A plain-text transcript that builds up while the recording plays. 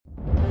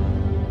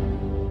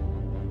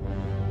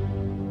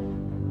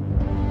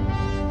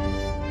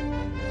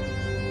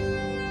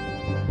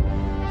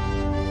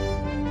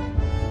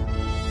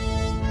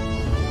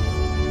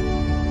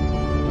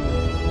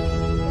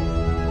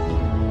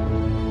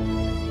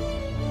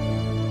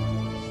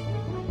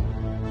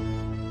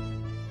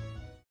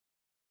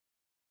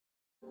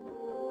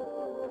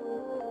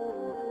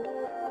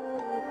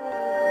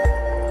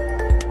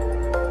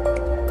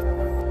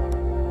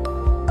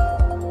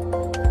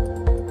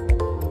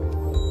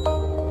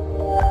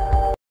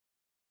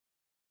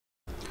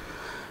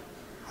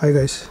Hi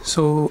guys,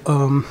 so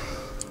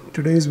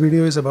today's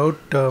video is about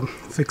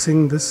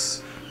fixing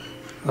this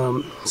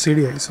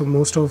CDI. So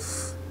most of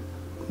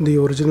the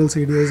original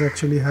CDIs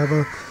actually have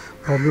a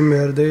problem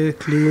where they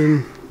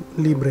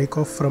cleanly break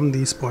off from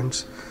these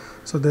points.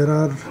 So there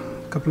are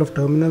a couple of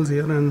terminals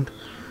here and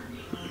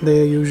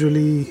they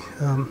usually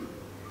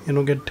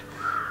get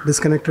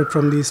disconnected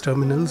from these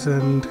terminals,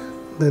 and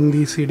then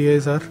these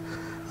CDIs are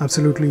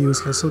absolutely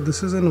useless. So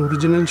this is an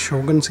original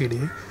Shogun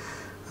CDI.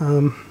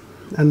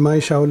 And my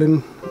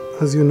Shaolin,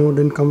 as you know,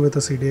 didn't come with a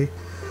CDI.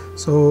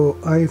 So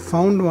I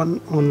found one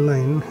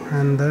online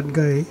and that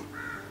guy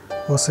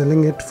was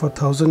selling it for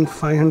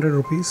 1,500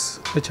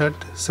 rupees, which had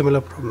similar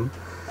problem.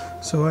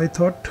 So I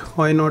thought,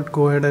 why not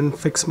go ahead and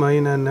fix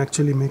mine and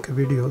actually make a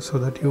video so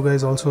that you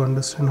guys also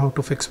understand how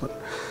to fix one.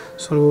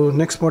 So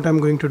next what I'm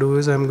going to do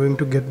is I'm going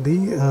to get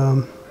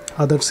the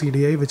other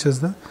CDI, which is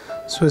the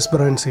Swiss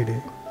brand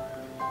CDI.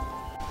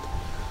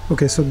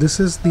 Okay, so this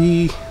is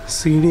the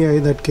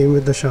CDI that came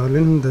with the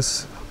Shaolin.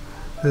 This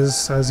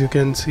is, as you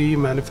can see,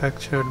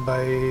 manufactured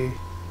by,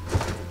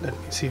 let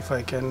me see if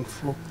I can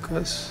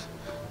focus.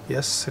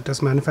 Yes, it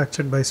is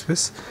manufactured by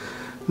Swiss.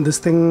 This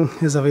thing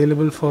is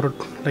available for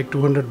like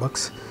 200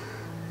 bucks.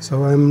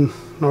 So I'm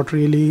not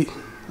really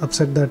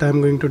upset that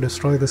I'm going to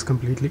destroy this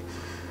completely.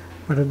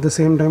 But at the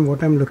same time,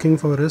 what I'm looking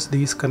for is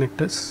these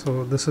connectors.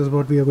 So this is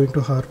what we are going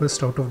to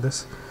harvest out of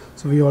this.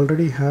 So we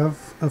already have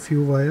a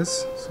few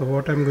wires. So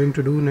what I'm going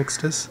to do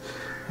next is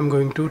I'm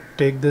going to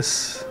take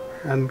this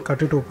and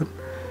cut it open,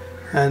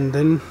 and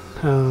then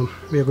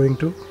we are going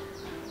to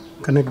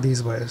connect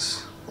these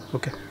wires.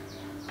 Okay.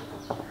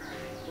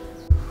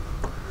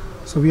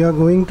 So we are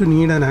going to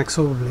need an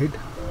hacksaw blade.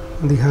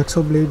 The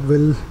hacksaw blade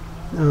will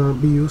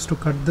be used to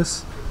cut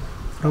this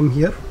from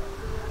here,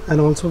 and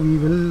also we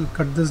will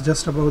cut this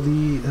just above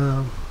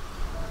the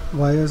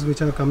wires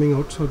which are coming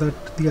out so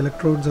that the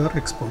electrodes are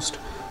exposed.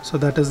 So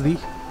that is the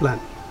plan.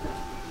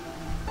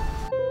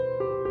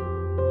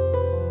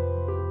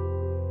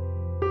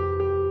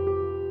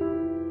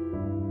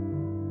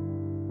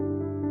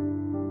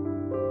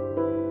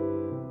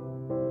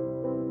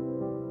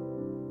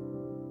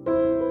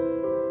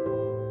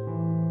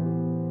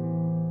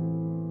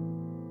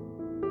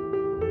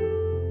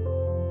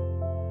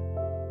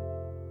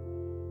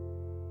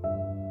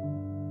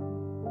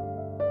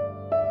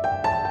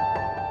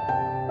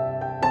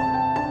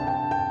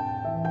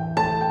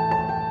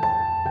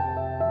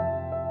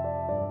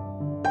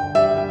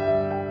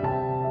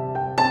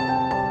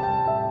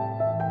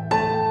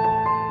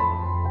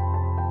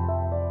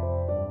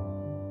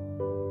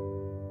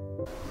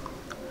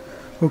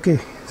 Okay,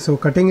 so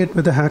cutting it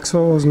with a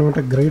hacksaw was not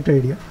a great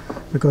idea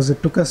because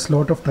it took us a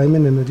lot of time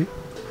and energy.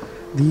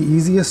 The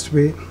easiest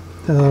way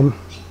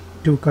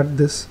to cut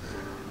this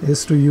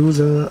is to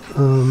use a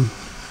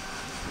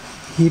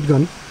heat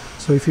gun.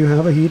 So if you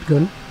have a heat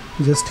gun,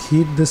 just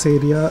heat this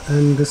area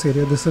and this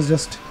area. This is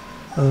just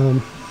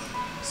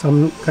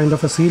some kind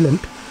of a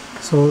sealant.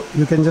 So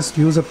you can just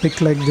use a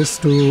pick like this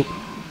to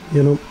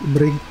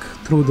break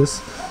through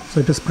this. So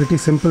it is pretty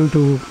simple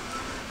to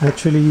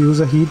actually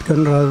use a heat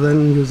gun rather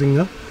than using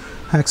a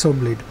hacksaw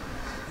blade.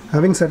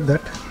 Having said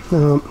that,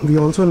 we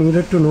also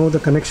needed to know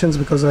the connections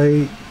because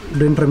I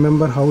didn't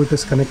remember how it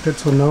is connected.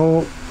 So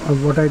now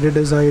what I did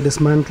is I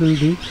dismantled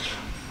the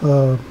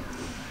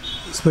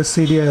Swiss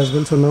CDI as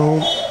well. So now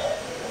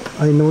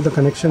I know the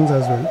connections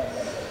as well.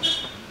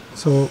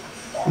 So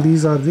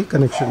these are the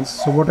connections.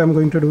 So what I'm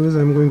going to do is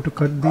I'm going to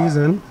cut these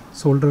and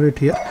solder it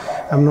here.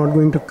 I'm not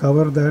going to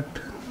cover that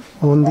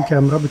on the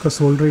camera because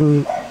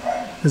soldering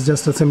is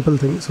just a simple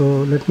thing.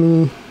 So let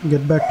me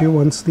get back to you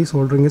once the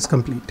soldering is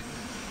complete.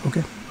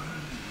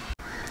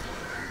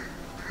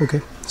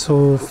 Okay,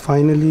 so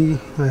finally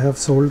I have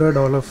soldered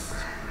all of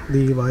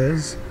the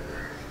wires.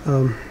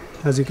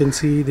 As you can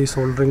see, the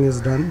soldering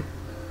is done.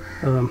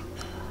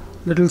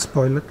 Little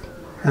spoiler,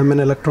 I'm an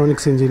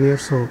electronics engineer,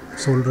 so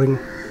soldering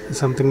is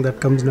something that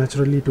comes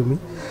naturally to me.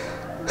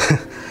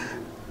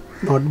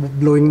 Not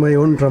blowing my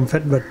own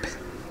trumpet, but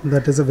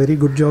that is a very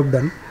good job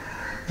done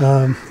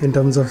in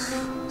terms of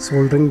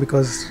soldering,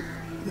 because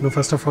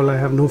first of all I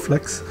have no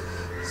flex,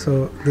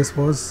 so this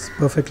was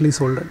perfectly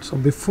soldered. So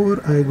before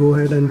I go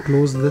ahead and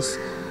close this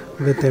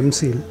with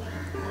M-Seal,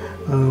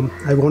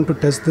 I want to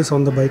test this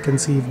on the bike and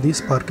see if the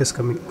spark is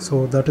coming.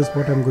 So that is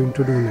what I'm going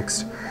to do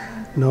next.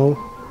 Now,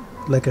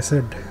 like I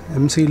said,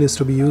 M-Seal is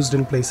to be used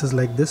in places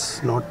like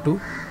this, not to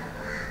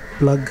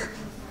plug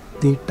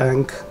the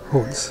tank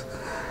holes.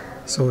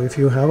 So if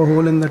you have a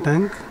hole in the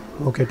tank,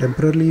 okay,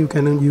 temporarily you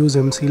can use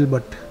M-Seal,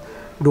 but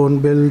don't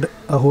build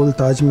a whole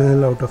Taj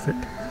Mahal out of it.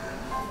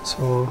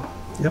 So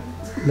yep,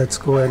 let's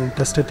go and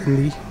test it in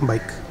the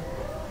bike.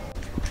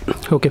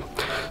 Okay,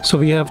 so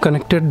we have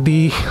connected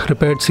the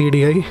repaired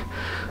CDI.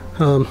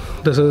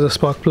 This is a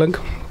spark plug.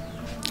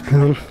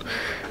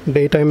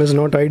 Daytime is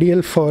not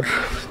ideal for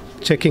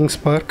checking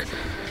spark,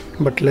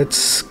 but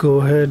let's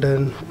go ahead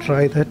and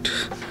try that.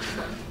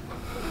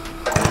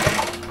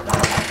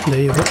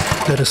 There you go,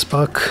 there is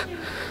spark.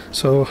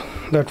 So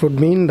that would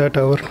mean that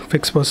our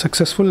fix was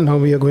successful. Now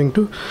we are going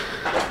to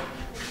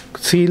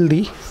seal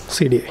the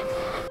CDI.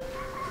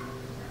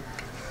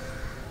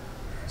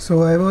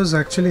 So I was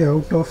actually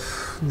out of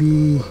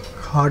the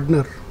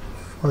hardener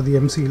for the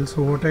M seal,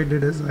 so what I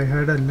did is I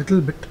had a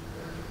little bit,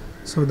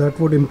 so that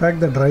would impact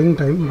the drying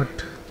time,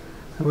 but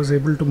I was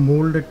able to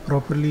mold it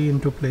properly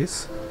into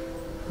place.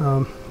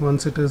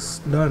 Once it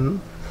is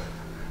done,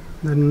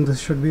 then this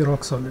should be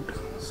rock solid.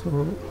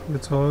 So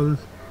it's all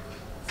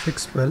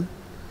fixed well,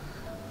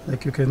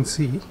 like you can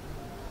see,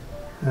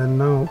 and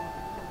now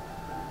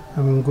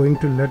I'm going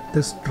to let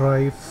this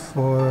dry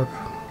for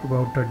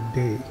about a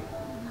day,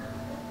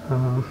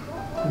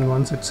 and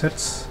once it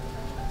sets,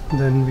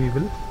 then we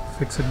will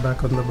fix it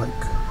back on the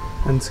bike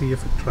and see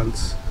if it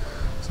runs.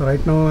 So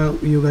right now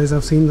you guys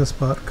have seen the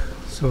spark,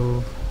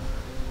 so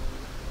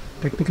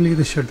technically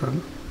this should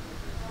run.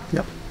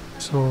 Yep.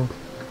 So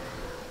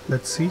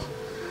let's see.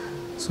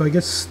 So I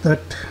guess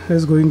that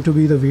is going to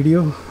be the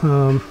video.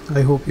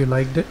 I hope you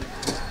liked it,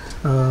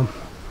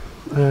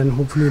 and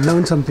hopefully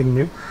learned something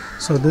new.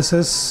 So this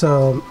is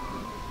how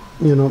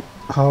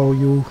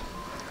you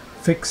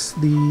fix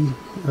the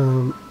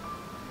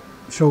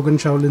Shogun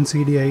Shaolin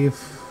CDI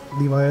if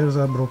the wires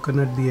are broken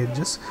at the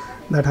edges.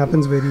 That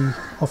happens very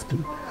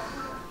often.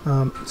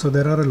 So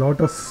there are a lot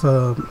of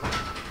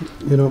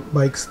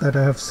bikes that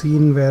I have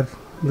seen where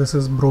this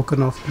is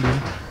broken off the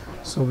end.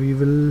 So we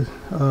will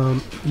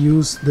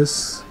use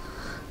this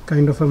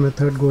kind of a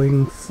method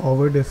going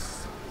forward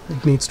if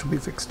it needs to be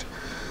fixed.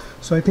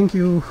 So I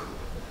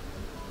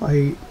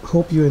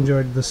hope you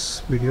enjoyed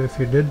this video. If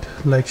you did,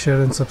 like,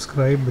 share and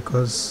subscribe,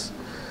 because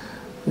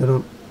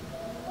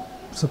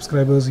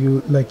subscribers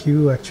like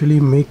you actually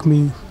make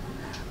me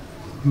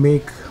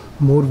make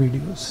more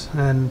videos,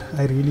 and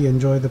I really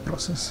enjoy the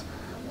process.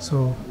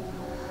 So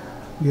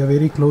we are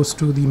very close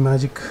to the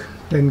magic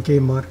 10K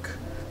mark,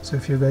 so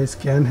if you guys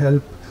can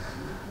help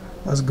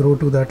us grow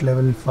to that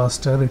level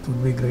faster, it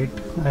would be great.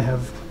 I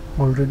have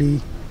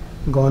already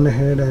gone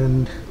ahead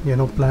and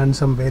planned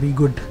some very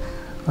good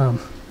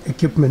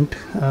equipment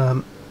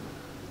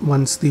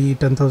once the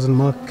 10,000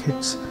 mark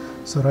hits.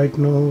 So right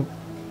now,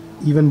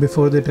 even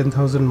before the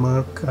 10,000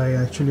 mark, I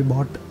actually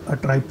bought a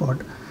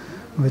tripod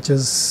which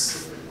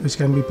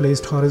can be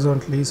placed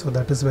horizontally, so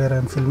that is where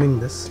I'm filming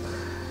this.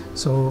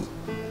 So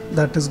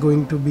that is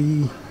going to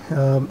be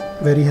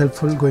very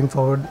helpful going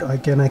forward. I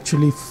can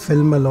actually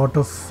film a lot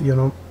of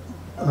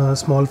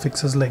small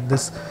fixes like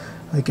this.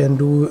 I can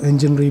do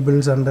engine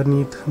rebuilds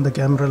underneath the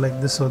camera like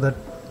this, so that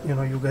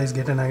you guys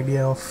get an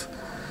idea of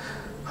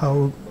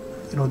how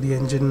the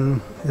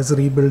engine is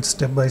rebuilt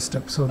step by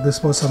step. So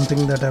this was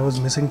something that I was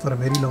missing for a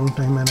very long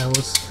time, and I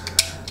was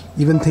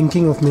even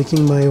thinking of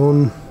making my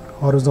own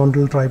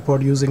horizontal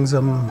tripod using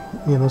some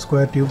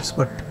square tubes,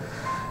 but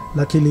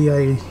luckily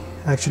I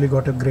actually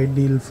got a great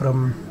deal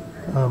from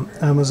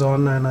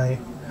Amazon, and I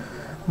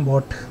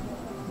bought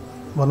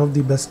one of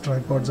the best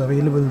tripods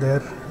available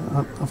there.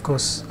 Of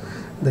course,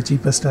 the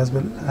cheapest as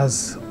well.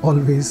 As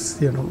always,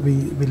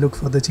 we look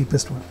for the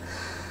cheapest one.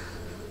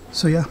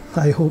 So yeah,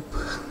 I hope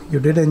you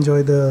did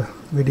enjoy the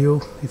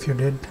video. If you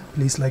did,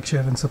 please like,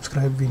 share and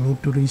subscribe. We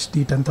need to reach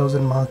the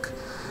 10,000 mark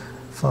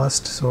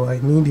fast, so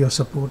I need your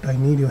support, I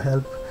need your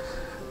help.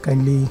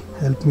 Kindly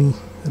help me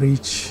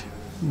reach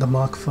the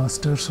mark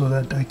faster, so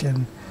that I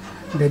can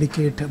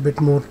dedicate a bit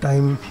more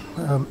time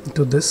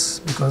to this,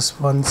 because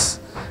once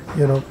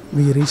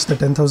we reach the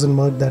 10,000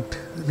 mark, that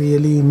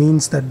really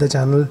means that the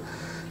channel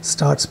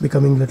starts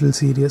becoming little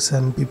serious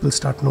and people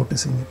start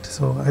noticing it.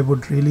 So I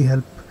would really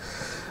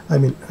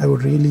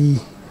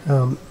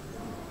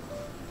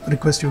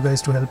request you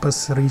guys to help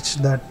us reach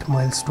that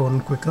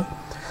milestone quicker.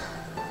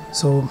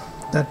 So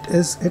that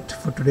is it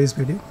for today's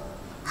video.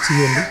 See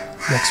you in the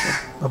next one.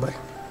 Bye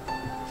bye.